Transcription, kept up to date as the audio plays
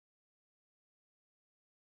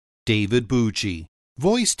David Bucci,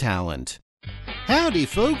 voice talent. Howdy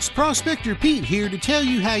folks, Prospector Pete here to tell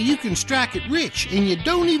you how you can strike it rich and you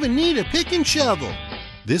don't even need a pick and shovel.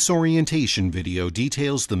 This orientation video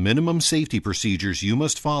details the minimum safety procedures you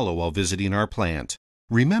must follow while visiting our plant.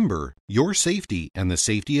 Remember, your safety and the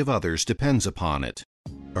safety of others depends upon it.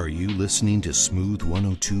 Are you listening to Smooth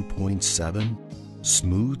 102.7?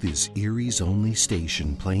 Smooth is Erie's only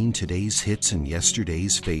station playing today's hits and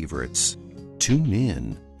yesterday's favorites. Tune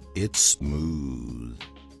in. It's smooth.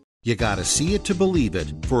 You gotta see it to believe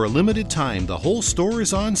it. For a limited time, the whole store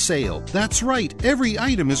is on sale. That's right, every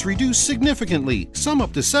item is reduced significantly, some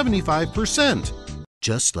up to 75%.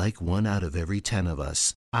 Just like 1 out of every 10 of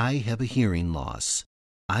us, I have a hearing loss.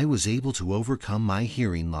 I was able to overcome my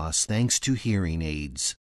hearing loss thanks to hearing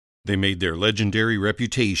aids. They made their legendary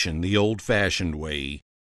reputation the old-fashioned way,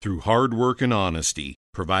 through hard work and honesty,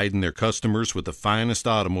 providing their customers with the finest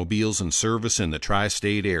automobiles and service in the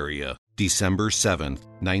tri-state area. December 7,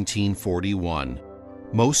 1941.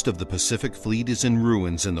 Most of the Pacific Fleet is in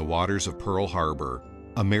ruins in the waters of Pearl Harbor.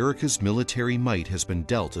 America's military might has been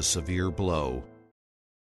dealt a severe blow.